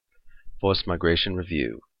Forced Migration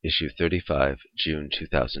Review, Issue 35, June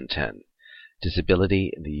 2010.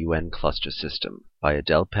 Disability in the UN Cluster System by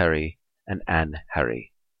Adele Perry and Anne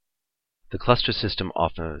Harry. The cluster system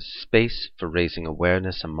offers space for raising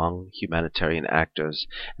awareness among humanitarian actors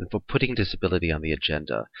and for putting disability on the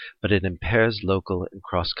agenda, but it impairs local and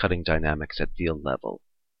cross-cutting dynamics at field level.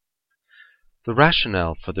 The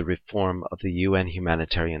rationale for the reform of the UN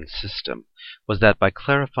humanitarian system was that by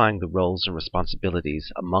clarifying the roles and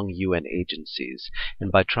responsibilities among UN agencies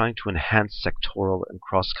and by trying to enhance sectoral and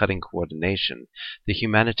cross-cutting coordination, the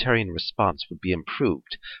humanitarian response would be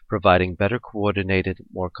improved, providing better coordinated,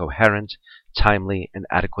 more coherent, timely, and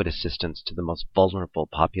adequate assistance to the most vulnerable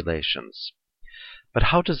populations. But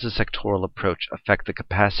how does the sectoral approach affect the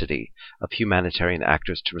capacity of humanitarian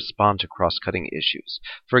actors to respond to cross-cutting issues,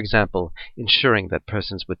 for example, ensuring that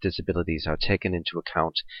persons with disabilities are taken into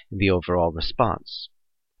account in the overall response?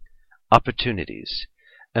 Opportunities.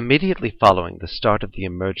 Immediately following the start of the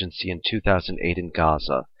emergency in 2008 in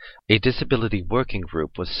Gaza, a disability working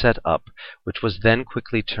group was set up, which was then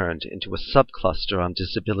quickly turned into a subcluster on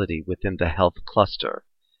disability within the health cluster.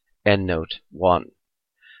 Endnote 1.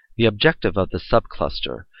 The objective of the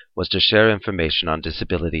subcluster was to share information on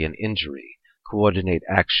disability and injury, coordinate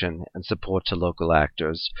action and support to local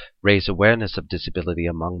actors, raise awareness of disability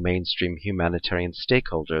among mainstream humanitarian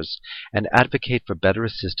stakeholders, and advocate for better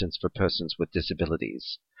assistance for persons with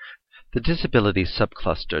disabilities. The disability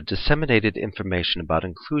subcluster disseminated information about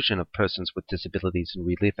inclusion of persons with disabilities in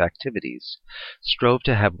relief activities, strove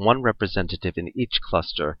to have one representative in each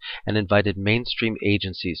cluster, and invited mainstream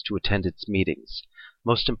agencies to attend its meetings.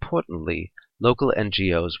 Most importantly, local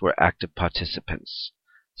NGOs were active participants.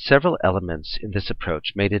 Several elements in this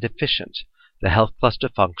approach made it efficient. The health cluster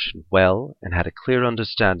functioned well and had a clear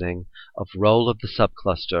understanding of role of the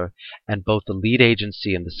subcluster, and both the lead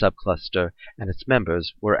agency in the subcluster and its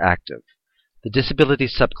members were active. The disability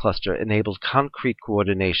subcluster enabled concrete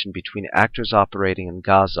coordination between actors operating in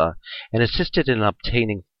Gaza and assisted in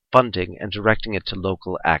obtaining funding and directing it to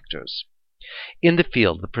local actors. In the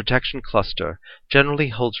field, the protection cluster generally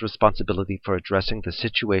holds responsibility for addressing the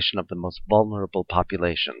situation of the most vulnerable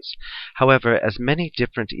populations. However, as many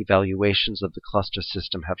different evaluations of the cluster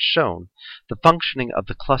system have shown, the functioning of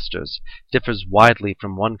the clusters differs widely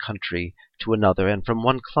from one country to another and from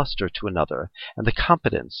one cluster to another, and the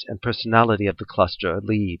competence and personality of the cluster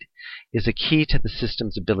lead is a key to the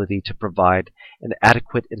system's ability to provide an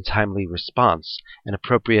adequate and timely response and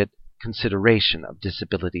appropriate consideration of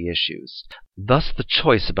disability issues. Thus, the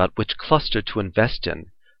choice about which cluster to invest in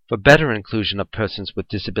for better inclusion of persons with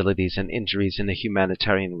disabilities and injuries in the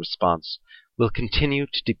humanitarian response will continue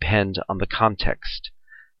to depend on the context.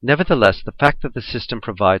 Nevertheless, the fact that the system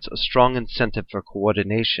provides a strong incentive for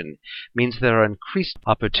coordination means there are increased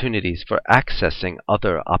opportunities for accessing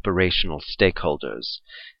other operational stakeholders.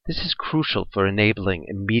 This is crucial for enabling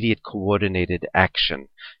immediate coordinated action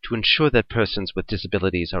to ensure that persons with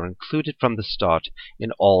disabilities are included from the start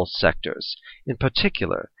in all sectors. In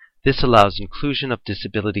particular, this allows inclusion of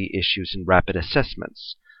disability issues in rapid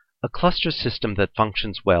assessments. A cluster system that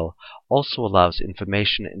functions well also allows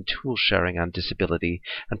information and tool sharing on disability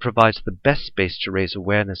and provides the best space to raise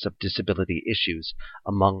awareness of disability issues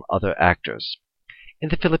among other actors. In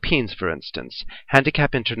the Philippines, for instance,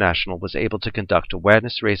 Handicap International was able to conduct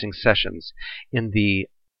awareness-raising sessions in the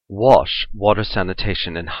WASH, Water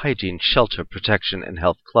Sanitation and Hygiene, Shelter, Protection and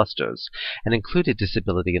Health clusters, and included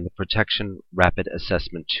disability in the Protection Rapid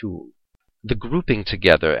Assessment tool. The grouping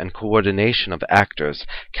together and coordination of actors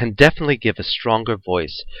can definitely give a stronger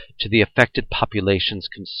voice to the affected population's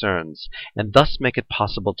concerns and thus make it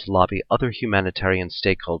possible to lobby other humanitarian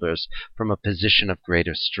stakeholders from a position of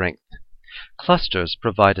greater strength. Clusters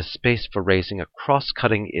provide a space for raising a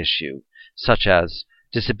cross-cutting issue, such as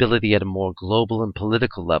disability at a more global and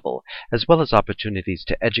political level, as well as opportunities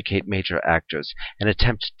to educate major actors and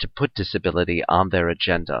attempt to put disability on their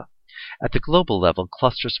agenda. At the global level,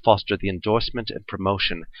 clusters foster the endorsement and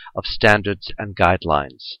promotion of standards and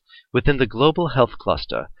guidelines. Within the Global Health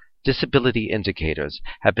Cluster, disability indicators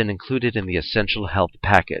have been included in the Essential Health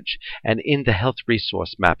Package and in the Health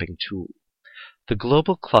Resource Mapping tool. The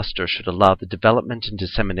global cluster should allow the development and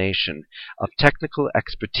dissemination of technical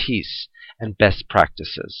expertise and best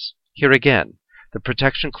practices. Here again, the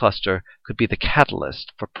protection cluster could be the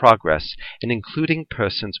catalyst for progress in including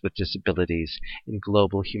persons with disabilities in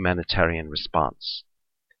global humanitarian response.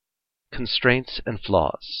 Constraints and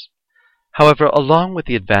flaws. However, along with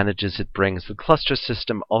the advantages it brings, the cluster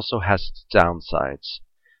system also has its downsides.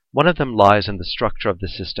 One of them lies in the structure of the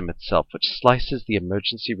system itself, which slices the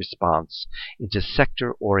emergency response into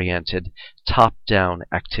sector-oriented, top-down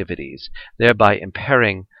activities, thereby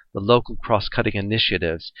impairing the local cross-cutting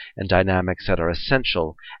initiatives and dynamics that are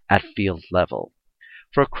essential at field level.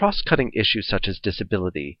 For a cross-cutting issue such as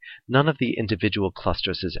disability, none of the individual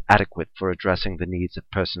clusters is adequate for addressing the needs of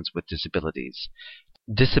persons with disabilities.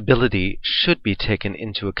 Disability should be taken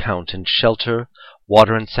into account in shelter,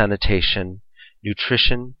 water and sanitation,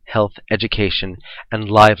 nutrition, health, education, and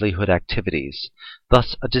livelihood activities.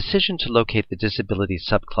 Thus, a decision to locate the disability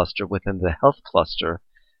subcluster within the health cluster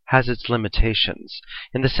has its limitations,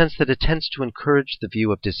 in the sense that it tends to encourage the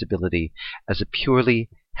view of disability as a purely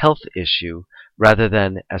health issue rather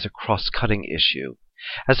than as a cross-cutting issue.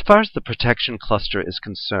 As far as the protection cluster is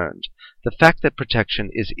concerned, the fact that protection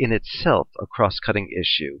is in itself a cross-cutting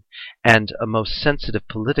issue and a most sensitive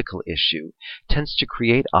political issue tends to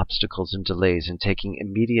create obstacles and delays in taking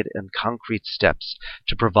immediate and concrete steps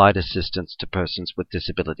to provide assistance to persons with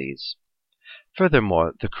disabilities.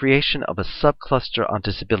 Furthermore, the creation of a subcluster on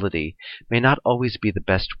disability may not always be the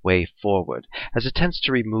best way forward, as it tends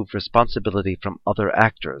to remove responsibility from other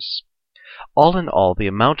actors. All in all, the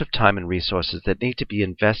amount of time and resources that need to be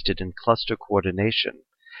invested in cluster coordination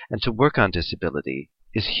and to work on disability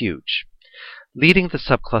is huge. Leading the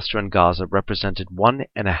subcluster in Gaza represented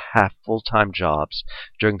 1.5 full-time jobs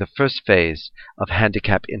during the first phase of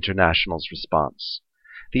Handicap International's response.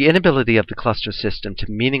 The inability of the cluster system to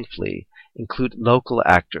meaningfully include local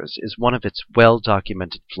actors is one of its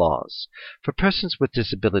well-documented flaws. For persons with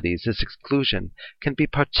disabilities, this exclusion can be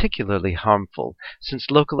particularly harmful, since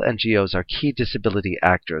local NGOs are key disability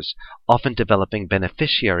actors, often developing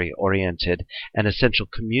beneficiary-oriented and essential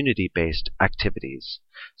community-based activities.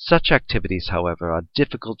 Such activities, however, are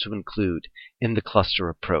difficult to include in the cluster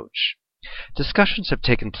approach. Discussions have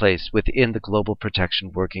taken place within the Global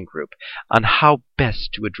Protection Working Group on how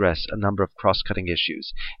best to address a number of cross-cutting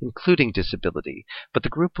issues, including disability, but the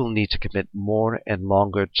group will need to commit more and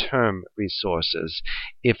longer-term resources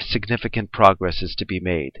if significant progress is to be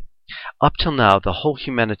made. Up till now, the whole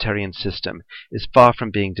humanitarian system is far from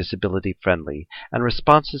being disability-friendly, and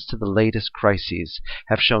responses to the latest crises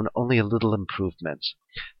have shown only a little improvement.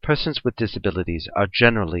 Persons with disabilities are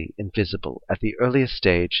generally invisible at the earliest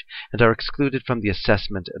stage and are excluded from the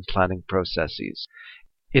assessment and planning processes.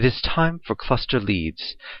 It is time for cluster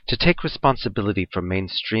leads to take responsibility for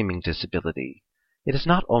mainstreaming disability. It is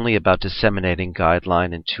not only about disseminating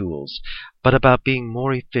guidelines and tools, but about being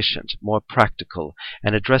more efficient, more practical,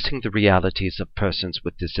 and addressing the realities of persons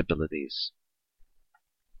with disabilities.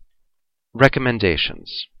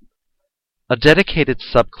 Recommendations. A dedicated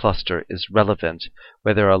subcluster is relevant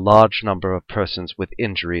where there are a large number of persons with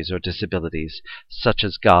injuries or disabilities, such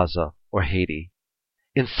as Gaza or Haiti.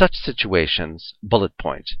 In such situations, bullet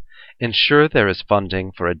point, ensure there is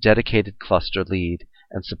funding for a dedicated cluster lead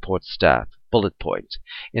and support staff. Bullet point,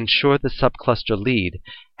 ensure the subcluster lead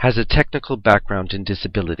has a technical background in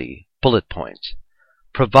disability. Bullet point,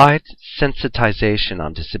 provide sensitization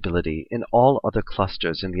on disability in all other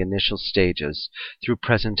clusters in the initial stages through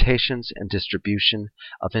presentations and distribution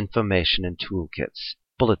of information and toolkits.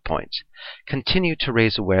 Bullet point, continue to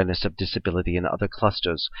raise awareness of disability in other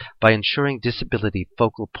clusters by ensuring disability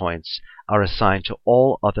focal points are assigned to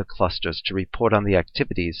all other clusters to report on the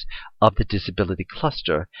activities of the disability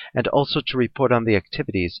cluster and also to report on the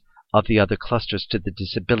activities of the other clusters to the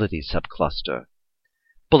disability subcluster.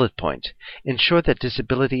 Bullet point, ensure that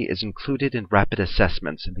disability is included in rapid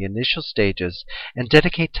assessments in the initial stages and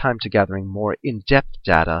dedicate time to gathering more in-depth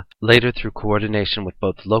data later through coordination with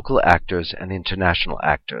both local actors and international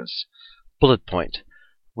actors. Bullet point,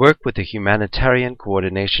 work with the humanitarian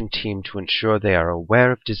coordination team to ensure they are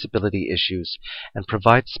aware of disability issues and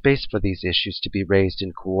provide space for these issues to be raised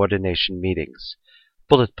in coordination meetings.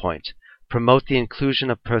 Bullet point, promote the inclusion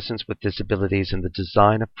of persons with disabilities in the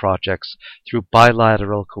design of projects through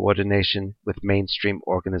bilateral coordination with mainstream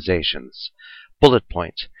organizations. Bullet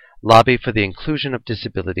point, lobby for the inclusion of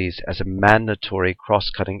disabilities as a mandatory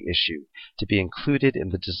cross-cutting issue to be included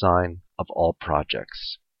in the design of all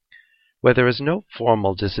projects. Where there is no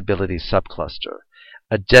formal disability subcluster,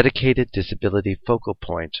 a dedicated disability focal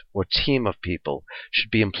point or team of people should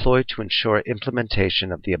be employed to ensure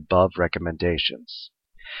implementation of the above recommendations.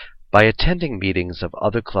 By attending meetings of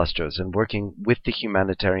other clusters and working with the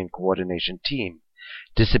humanitarian coordination team,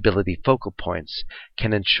 disability focal points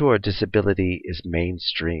can ensure disability is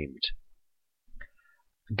mainstreamed.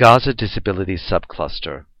 Gaza Disability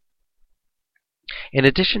Subcluster. In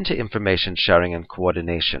addition to information sharing and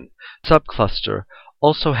coordination, subcluster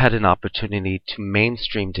also had an opportunity to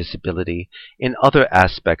mainstream disability in other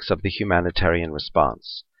aspects of the humanitarian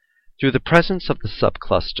response. Through the presence of the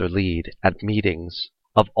subcluster lead at meetings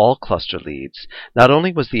of all cluster leads, not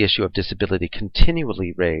only was the issue of disability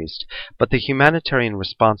continually raised, but the Humanitarian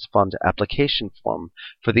Response Fund application form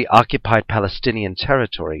for the occupied Palestinian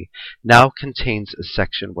territory now contains a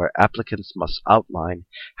section where applicants must outline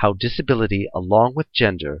how disability along with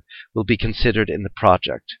gender will be considered in the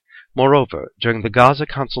project. Moreover, during the Gaza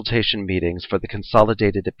consultation meetings for the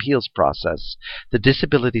consolidated appeals process, the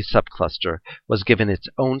disability subcluster was given its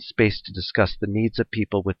own space to discuss the needs of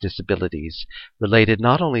people with disabilities related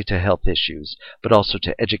not only to health issues, but also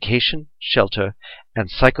to education, shelter, and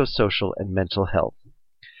psychosocial and mental health.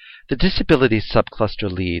 The disability subcluster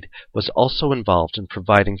lead was also involved in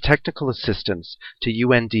providing technical assistance to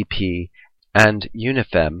UNDP and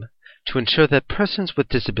UNIFEM to ensure that persons with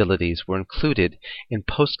disabilities were included in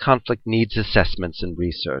post-conflict needs assessments and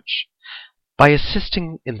research. By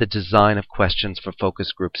assisting in the design of questions for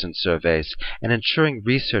focus groups and surveys and ensuring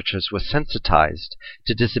researchers were sensitized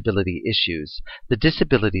to disability issues, the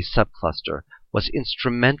disability subcluster was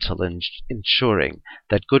instrumental in ensuring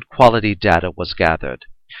that good quality data was gathered.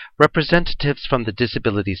 Representatives from the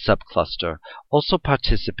disability subcluster also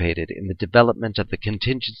participated in the development of the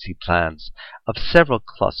contingency plans of several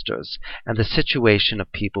clusters, and the situation of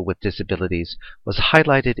people with disabilities was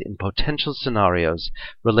highlighted in potential scenarios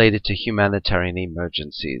related to humanitarian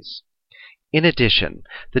emergencies. In addition,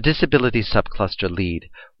 the disability subcluster lead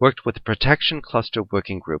worked with the Protection Cluster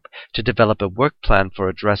Working Group to develop a work plan for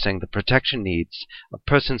addressing the protection needs of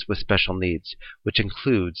persons with special needs, which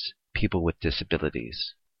includes people with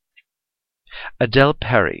disabilities. Adele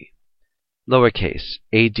Perry, lowercase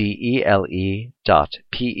adele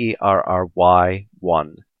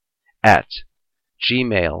 .perry1 at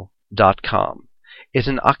gmail.com, is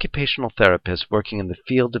an occupational therapist working in the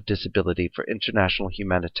field of disability for international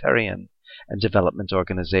humanitarian and development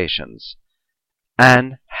organizations.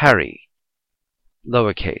 Anne Harry,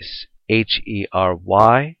 lowercase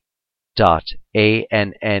HERY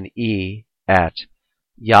 .ANNE at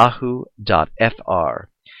yahoo.fr,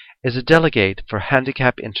 is a delegate for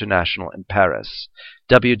Handicap International in Paris,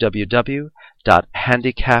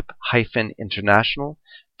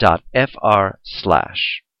 www.handicap-international.fr/.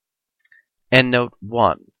 Endnote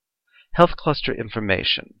 1. Health cluster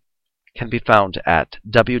information can be found at